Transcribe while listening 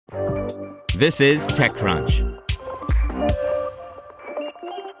This is TechCrunch.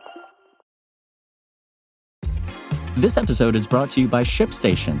 This episode is brought to you by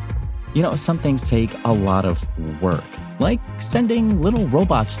ShipStation. You know, some things take a lot of work, like sending little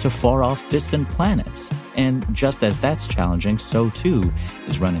robots to far-off distant planets. And just as that's challenging, so too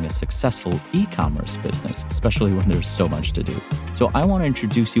is running a successful e-commerce business, especially when there's so much to do. So I want to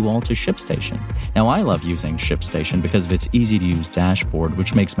introduce you all to ShipStation. Now, I love using ShipStation because of its easy-to-use dashboard,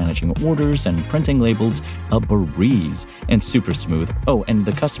 which makes managing orders and printing labels a breeze and super smooth. Oh, and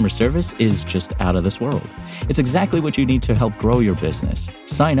the customer service is just out of this world. It's exactly what you need to help grow your business.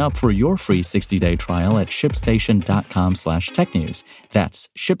 Sign up for your free 60-day trial at shipstation.com/technews. That's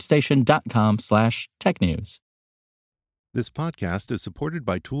shipstation.com/technews. This podcast is supported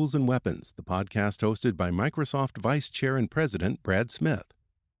by Tools and Weapons, the podcast hosted by Microsoft Vice Chair and President Brad Smith.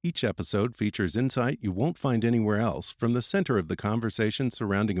 Each episode features insight you won't find anywhere else from the center of the conversation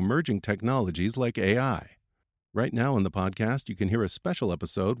surrounding emerging technologies like AI. Right now in the podcast, you can hear a special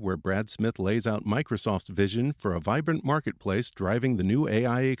episode where Brad Smith lays out Microsoft's vision for a vibrant marketplace driving the new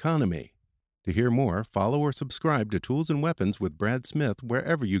AI economy. To hear more, follow or subscribe to Tools and Weapons with Brad Smith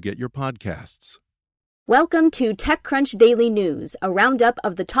wherever you get your podcasts. Welcome to TechCrunch Daily News, a roundup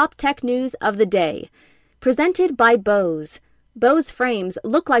of the top tech news of the day. Presented by Bose. Bose frames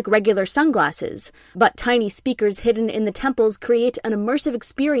look like regular sunglasses, but tiny speakers hidden in the temples create an immersive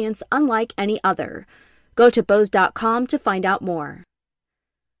experience unlike any other. Go to Bose.com to find out more.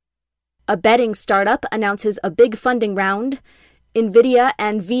 A betting startup announces a big funding round, NVIDIA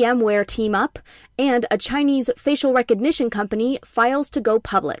and VMware team up, and a Chinese facial recognition company files to go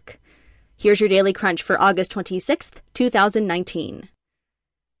public. Here's your Daily Crunch for August 26th, 2019.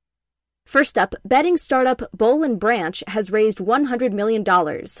 First up, betting startup Boll & Branch has raised $100 million.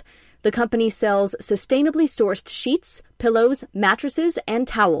 The company sells sustainably sourced sheets, pillows, mattresses, and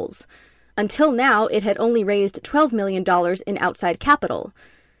towels. Until now, it had only raised $12 million in outside capital.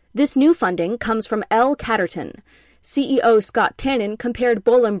 This new funding comes from L. Catterton. CEO Scott Tannen compared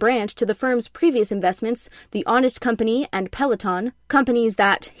Boll & Branch to the firm's previous investments, The Honest Company and Peloton, companies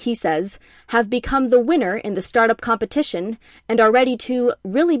that, he says, have become the winner in the startup competition and are ready to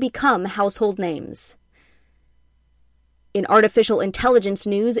really become household names. In artificial intelligence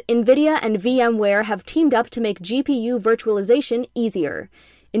news, NVIDIA and VMware have teamed up to make GPU virtualization easier.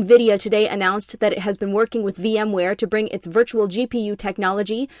 NVIDIA today announced that it has been working with VMware to bring its virtual GPU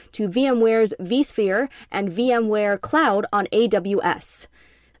technology to VMware's vSphere and VMware Cloud on AWS.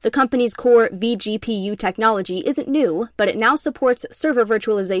 The company's core vGPU technology isn't new, but it now supports server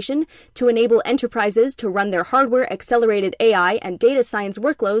virtualization to enable enterprises to run their hardware-accelerated AI and data science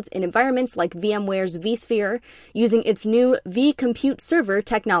workloads in environments like VMware's vSphere using its new vCompute server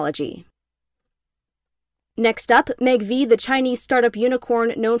technology. Next up, MegV, the Chinese startup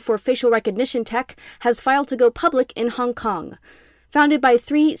unicorn known for facial recognition tech, has filed to go public in Hong Kong. Founded by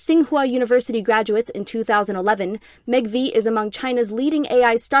 3 Tsinghua University graduates in 2011, MegV is among China's leading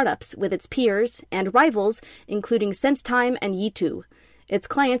AI startups, with its peers and rivals including SenseTime and Yitu. Its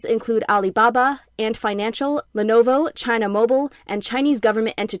clients include Alibaba, Ant Financial, Lenovo, China Mobile, and Chinese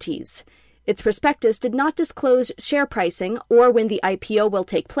government entities. Its prospectus did not disclose share pricing or when the IPO will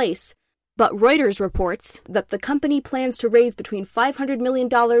take place, but Reuters reports that the company plans to raise between $500 million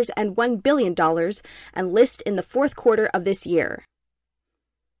and $1 billion and list in the fourth quarter of this year.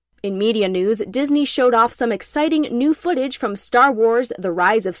 In media news, Disney showed off some exciting new footage from Star Wars: The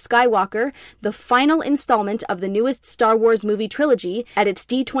Rise of Skywalker, the final installment of the newest Star Wars movie trilogy, at its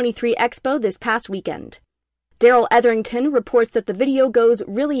D23 Expo this past weekend. Daryl Etherington reports that the video goes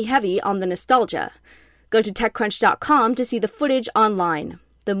really heavy on the nostalgia. Go to TechCrunch.com to see the footage online.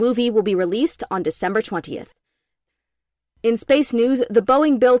 The movie will be released on December 20th. In space news, the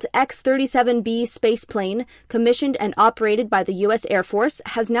Boeing-built X-37B spaceplane, commissioned and operated by the U.S. Air Force,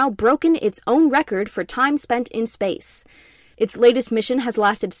 has now broken its own record for time spent in space. Its latest mission has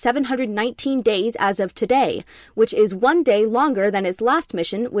lasted 719 days as of today, which is 1 day longer than its last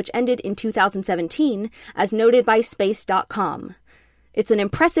mission, which ended in 2017, as noted by Space.com. It's an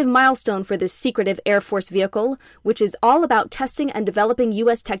impressive milestone for this secretive Air Force vehicle, which is all about testing and developing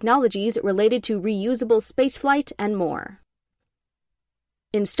U.S. technologies related to reusable spaceflight and more.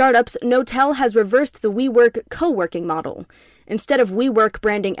 In startups, Knotel has reversed the WeWork co-working model. Instead of WeWork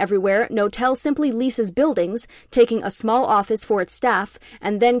branding everywhere, Knotel simply leases buildings, taking a small office for its staff,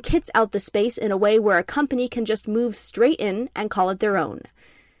 and then kits out the space in a way where a company can just move straight in and call it their own.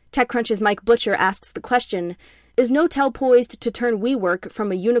 TechCrunch's Mike Butcher asks the question, is Knotel poised to turn WeWork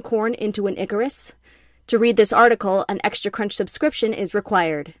from a unicorn into an Icarus? To read this article, an Extra Crunch subscription is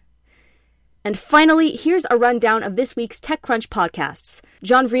required. And finally, here's a rundown of this week's TechCrunch podcasts.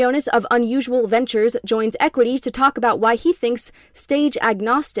 John Vrionis of Unusual Ventures joins Equity to talk about why he thinks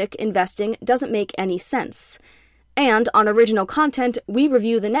stage-agnostic investing doesn't make any sense. And on original content, we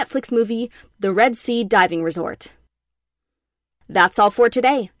review the Netflix movie The Red Sea Diving Resort. That's all for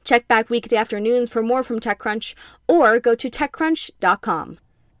today. Check back weekday afternoons for more from TechCrunch, or go to TechCrunch.com.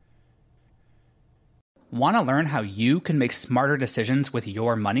 Want to learn how you can make smarter decisions with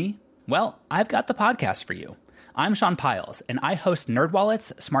your money? Well, I've got the podcast for you. I'm Sean Piles, and I host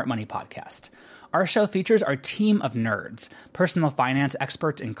NerdWallet's Smart Money Podcast. Our show features our team of nerds, personal finance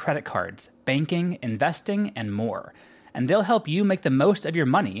experts in credit cards, banking, investing, and more. And they'll help you make the most of your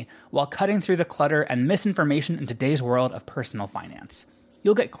money while cutting through the clutter and misinformation in today's world of personal finance.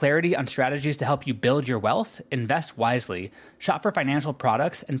 You'll get clarity on strategies to help you build your wealth, invest wisely, shop for financial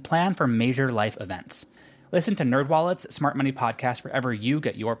products, and plan for major life events. Listen to NerdWallet's Smart Money Podcast wherever you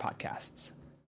get your podcasts.